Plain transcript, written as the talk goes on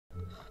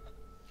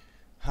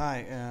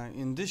Hi,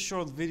 in this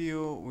short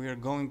video we are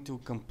going to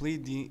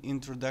complete the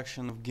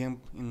introduction of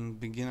Gimp in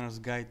beginner's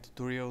guide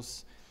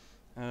tutorials.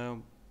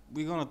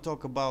 We're gonna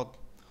talk about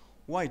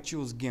why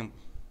choose Gimp,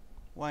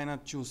 why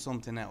not choose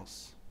something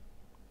else.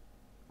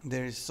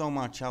 There is so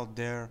much out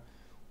there,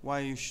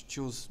 why you should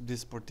choose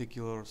this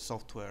particular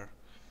software.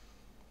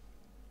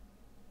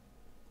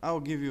 I'll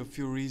give you a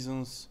few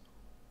reasons.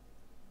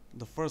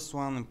 The first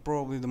one, and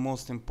probably the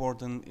most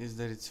important, is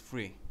that it's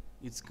free.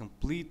 It's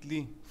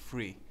completely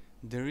free.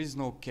 There is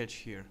no catch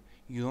here.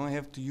 You don't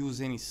have to use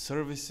any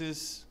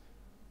services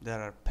that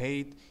are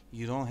paid.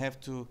 You don't have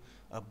to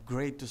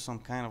upgrade to some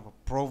kind of a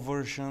pro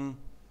version.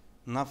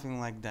 Nothing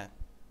like that.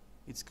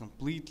 It's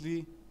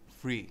completely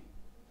free.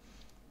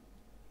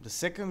 The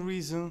second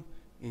reason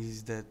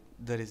is that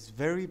it's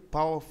very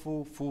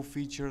powerful,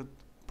 full-featured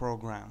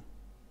program.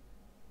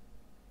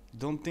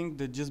 Don't think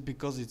that just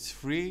because it's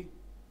free,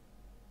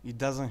 it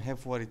doesn't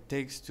have what it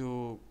takes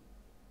to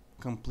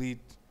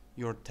complete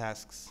your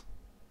tasks.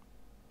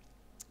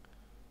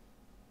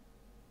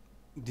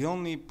 The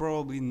only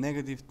probably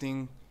negative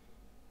thing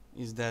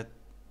is that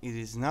it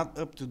is not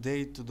up to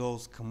date to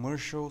those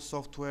commercial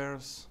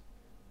softwares,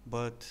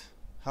 but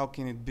how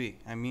can it be?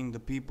 I mean,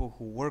 the people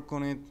who work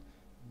on it,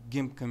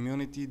 Gimp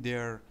community,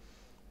 they're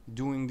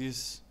doing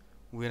this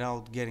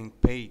without getting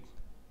paid.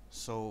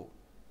 So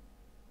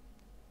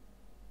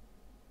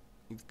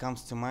it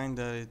comes to mind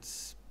that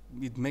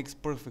it makes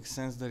perfect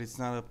sense that it's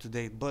not up to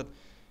date. But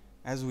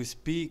as we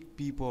speak,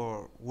 people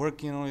are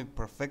working on it,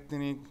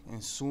 perfecting it,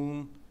 and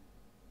soon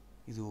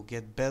it will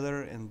get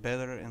better and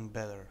better and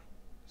better.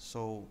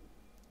 So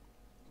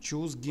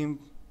choose Gimp.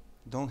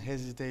 Don't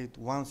hesitate.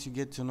 Once you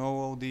get to know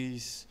all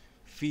these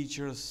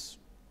features,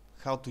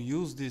 how to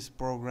use this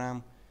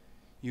program,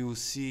 you will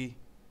see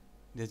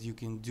that you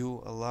can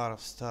do a lot of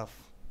stuff.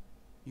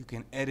 You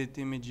can edit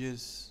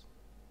images,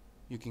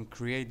 you can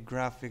create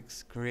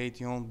graphics, create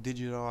your own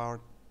digital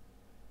art.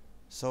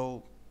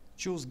 So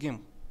choose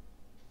Gimp.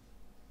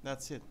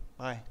 That's it.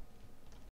 Bye.